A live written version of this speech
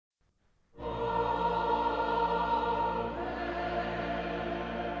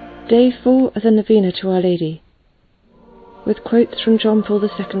Day 4 of the Novena to Our Lady, with quotes from John Paul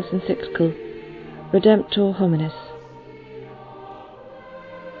II's encyclical, Redemptor Hominis.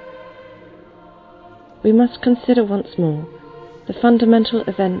 We must consider once more the fundamental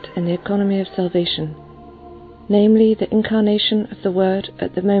event in the economy of salvation, namely the incarnation of the Word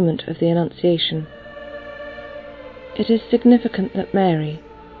at the moment of the Annunciation. It is significant that Mary,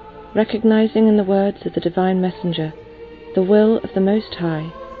 recognizing in the words of the divine messenger the will of the Most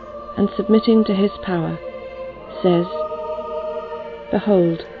High, and submitting to his power, says,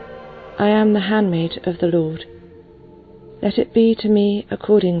 "Behold, I am the handmaid of the Lord. Let it be to me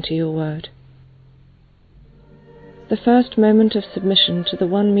according to your word." The first moment of submission to the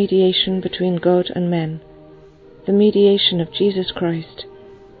one mediation between God and men, the mediation of Jesus Christ,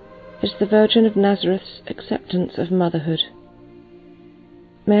 is the Virgin of Nazareth's acceptance of motherhood.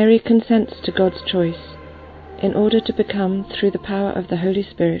 Mary consents to God's choice in order to become, through the power of the Holy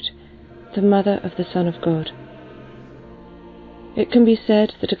Spirit, the mother of the Son of God. It can be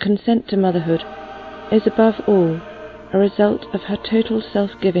said that a consent to motherhood is above all a result of her total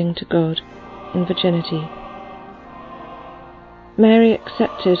self-giving to God in virginity. Mary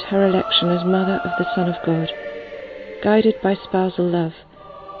accepted her election as mother of the Son of God, guided by spousal love,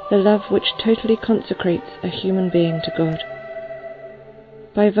 the love which totally consecrates a human being to God.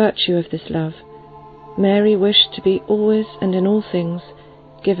 By virtue of this love, Mary wished to be always and in all things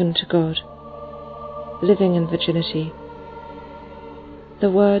given to God, living in virginity. The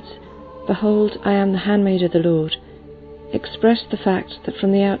words, "Behold, I am the handmaid of the Lord," express the fact that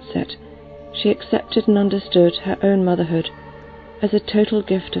from the outset she accepted and understood her own motherhood as a total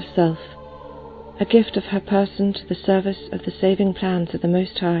gift of self, a gift of her person to the service of the saving plans of the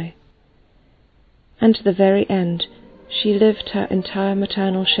Most High. And to the very end she lived her entire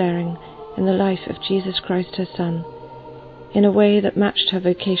maternal sharing in the life of Jesus Christ her Son, in a way that matched her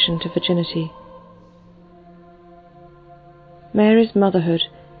vocation to virginity. Mary's motherhood,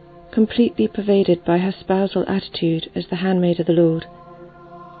 completely pervaded by her spousal attitude as the handmaid of the Lord,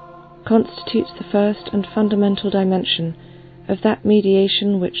 constitutes the first and fundamental dimension of that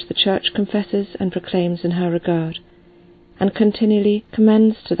mediation which the Church confesses and proclaims in her regard, and continually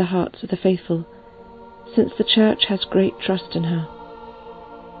commends to the hearts of the faithful, since the Church has great trust in her.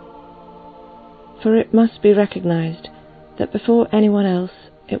 For it must be recognized that before anyone else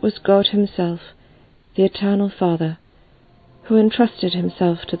it was God himself, the Eternal Father, who entrusted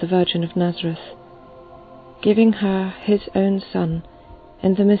himself to the Virgin of Nazareth, giving her his own Son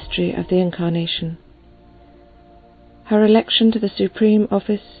in the mystery of the Incarnation. Her election to the supreme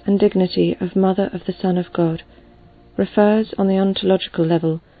office and dignity of Mother of the Son of God refers on the ontological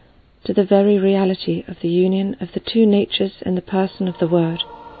level to the very reality of the union of the two natures in the person of the Word,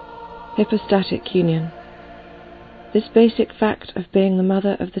 hypostatic union. This basic fact of being the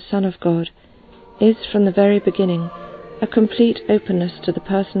mother of the Son of God is from the very beginning a complete openness to the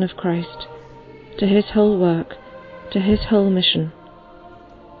person of Christ, to his whole work, to his whole mission.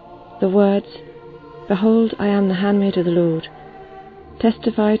 The words, "Behold, I am the handmaid of the Lord,"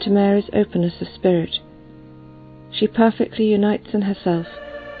 testify to Mary's openness of spirit. She perfectly unites in herself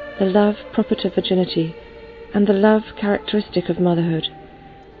the love proper to virginity and the love characteristic of motherhood,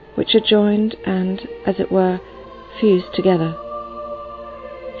 which are joined and, as it were, fused together.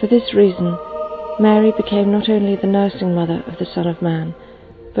 For this reason, Mary became not only the nursing mother of the Son of Man,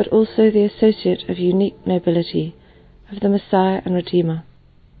 but also the associate of unique nobility of the Messiah and Redeemer.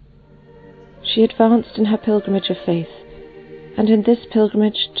 She advanced in her pilgrimage of faith, and in this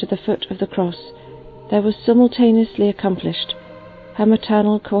pilgrimage to the foot of the cross there was simultaneously accomplished her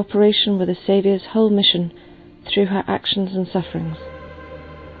maternal cooperation with the Saviour's whole mission through her actions and sufferings.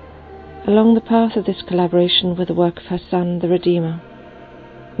 Along the path of this collaboration with the work of her Son, the Redeemer,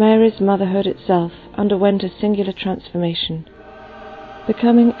 Mary's motherhood itself underwent a singular transformation,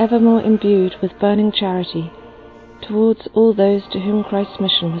 becoming ever more imbued with burning charity towards all those to whom Christ's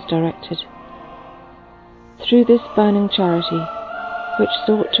mission was directed. Through this burning charity, which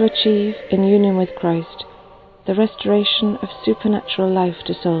sought to achieve, in union with Christ, the restoration of supernatural life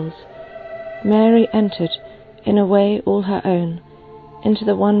to souls, Mary entered, in a way all her own, into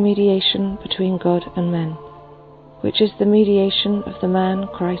the one mediation between God and men, which is the mediation of the man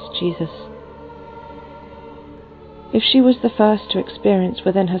Christ Jesus. If she was the first to experience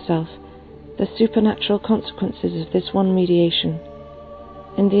within herself the supernatural consequences of this one mediation,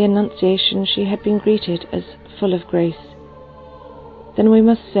 in the Annunciation she had been greeted as full of grace, then we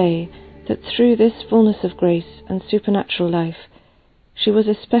must say that through this fullness of grace and supernatural life she was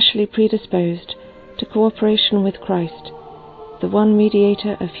especially predisposed to cooperation with Christ, the one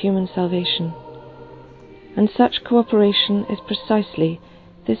mediator of human salvation. And such cooperation is precisely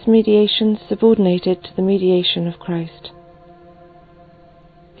this mediation subordinated to the mediation of Christ.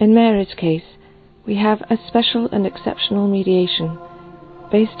 In Mary's case, we have a special and exceptional mediation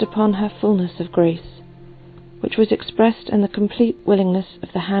based upon her fullness of grace, which was expressed in the complete willingness of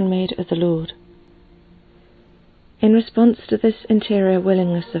the handmaid of the Lord. In response to this interior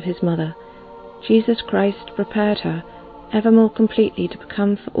willingness of his mother, Jesus Christ prepared her ever more completely to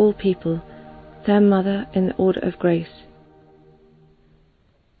become for all people their mother in the order of grace.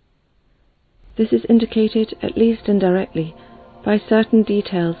 This is indicated, at least indirectly, by certain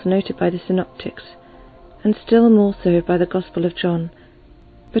details noted by the Synoptics, and still more so by the Gospel of John.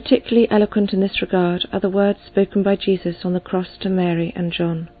 Particularly eloquent in this regard are the words spoken by Jesus on the cross to Mary and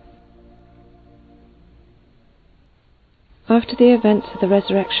John. After the events of the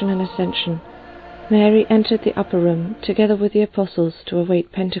resurrection and ascension, Mary entered the upper room together with the apostles to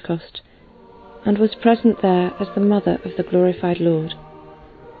await Pentecost, and was present there as the mother of the glorified Lord.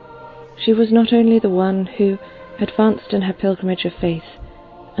 She was not only the one who advanced in her pilgrimage of faith,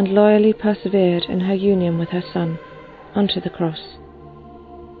 and loyally persevered in her union with her Son unto the cross,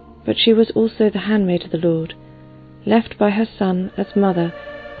 but she was also the handmaid of the Lord, left by her Son as mother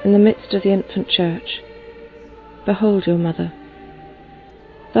in the midst of the infant church. Behold your mother.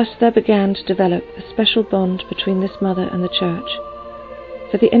 Thus there began to develop a special bond between this mother and the church,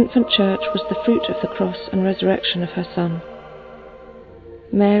 for the infant church was the fruit of the cross and resurrection of her Son.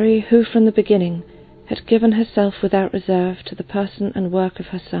 Mary, who from the beginning had given herself without reserve to the person and work of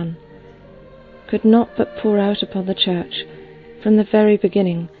her Son, could not but pour out upon the church, from the very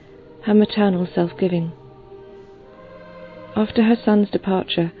beginning, her maternal self-giving. After her Son's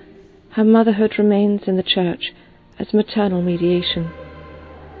departure, her motherhood remains in the church as maternal mediation.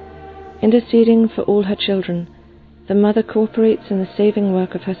 Interceding for all her children, the mother cooperates in the saving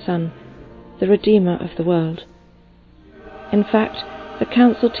work of her Son, the Redeemer of the world. In fact, the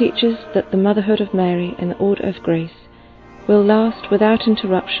Council teaches that the motherhood of Mary in the order of grace will last without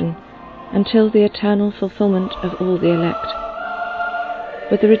interruption until the eternal fulfillment of all the elect.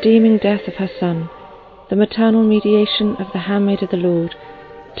 With the redeeming death of her Son, the maternal mediation of the handmaid of the Lord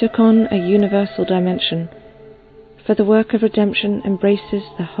took on a universal dimension, for the work of redemption embraces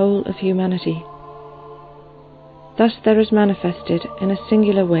the whole of humanity. Thus there is manifested in a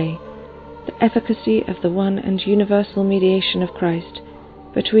singular way the efficacy of the one and universal mediation of Christ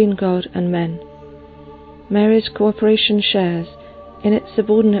between God and men. Mary's cooperation shares, in its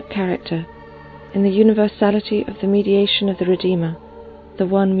subordinate character, in the universality of the mediation of the Redeemer, the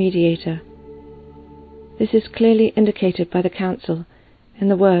one mediator. This is clearly indicated by the Council in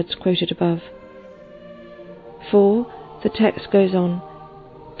the words quoted above. For, the text goes on,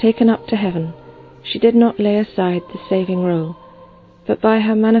 taken up to heaven, she did not lay aside the saving role, but by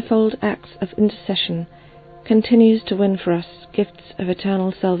her manifold acts of intercession continues to win for us gifts of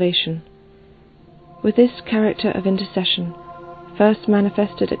eternal salvation. With this character of intercession, first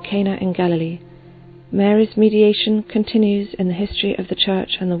manifested at Cana in Galilee, Mary's mediation continues in the history of the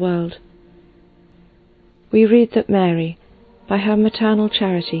Church and the world. We read that Mary, by her maternal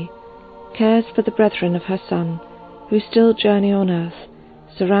charity, cares for the brethren of her Son, who still journey on earth,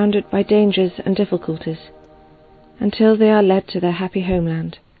 surrounded by dangers and difficulties, until they are led to their happy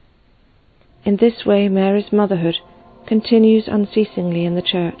homeland. In this way Mary's motherhood continues unceasingly in the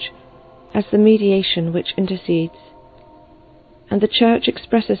Church, as the mediation which intercedes. And the Church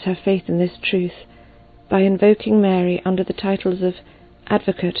expresses her faith in this truth by invoking Mary under the titles of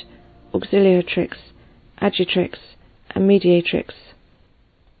Advocate, Auxiliatrix, Adjutrix, and Mediatrix.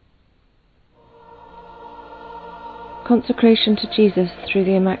 Consecration to Jesus through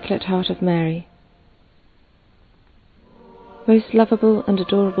the Immaculate Heart of Mary. Most lovable and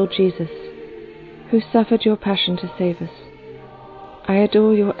adorable Jesus, who suffered your passion to save us, I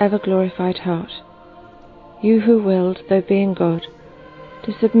adore your ever-glorified heart, you who willed, though being God,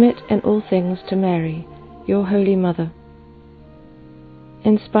 to submit in all things to Mary, your Holy Mother.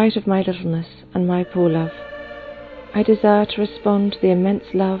 In spite of my littleness and my poor love, I desire to respond to the immense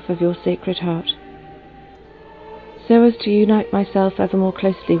love of your Sacred Heart. So as to unite myself ever more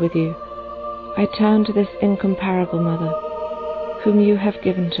closely with you, I turn to this incomparable Mother, whom you have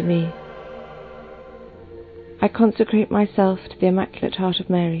given to me. I consecrate myself to the Immaculate Heart of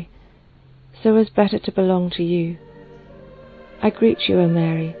Mary, so as better to belong to you. I greet you, O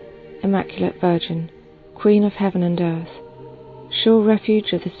Mary, Immaculate Virgin, Queen of heaven and earth, sure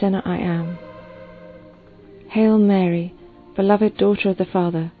refuge of the sinner I am. Hail Mary, beloved daughter of the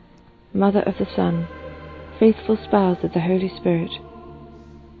Father, Mother of the Son, faithful spouse of the Holy Spirit.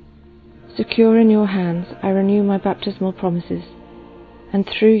 Secure in your hands I renew my baptismal promises, and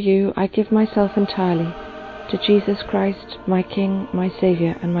through you I give myself entirely to Jesus Christ, my King, my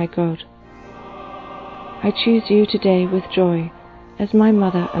Saviour, and my God. I choose you today with joy as my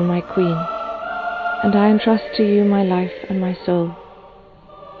Mother and my Queen, and I entrust to you my life and my soul.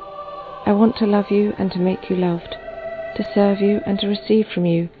 I want to love you and to make you loved, to serve you and to receive from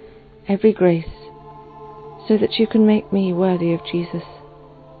you every grace, so that you can make me worthy of Jesus.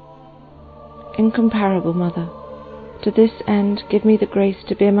 Incomparable Mother, to this end give me the grace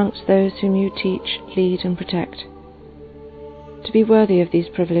to be amongst those whom you teach, lead, and protect. To be worthy of these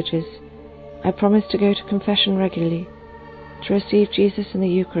privileges, I promise to go to confession regularly, to receive Jesus in the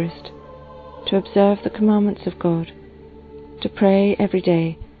Eucharist, to observe the commandments of God, to pray every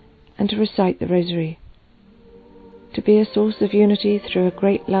day, and to recite the Rosary, to be a source of unity through a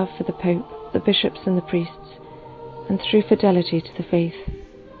great love for the Pope, the bishops and the priests, and through fidelity to the faith.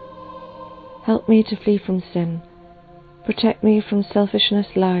 Help me to flee from sin. Protect me from selfishness,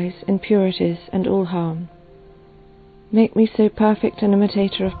 lies, impurities, and all harm. Make me so perfect an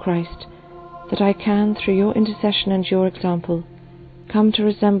imitator of Christ that I can, through your intercession and your example, come to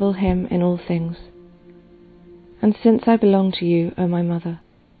resemble him in all things. And since I belong to you, O my Mother,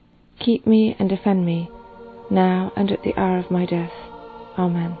 keep me and defend me, now and at the hour of my death.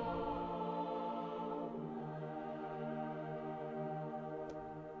 Amen.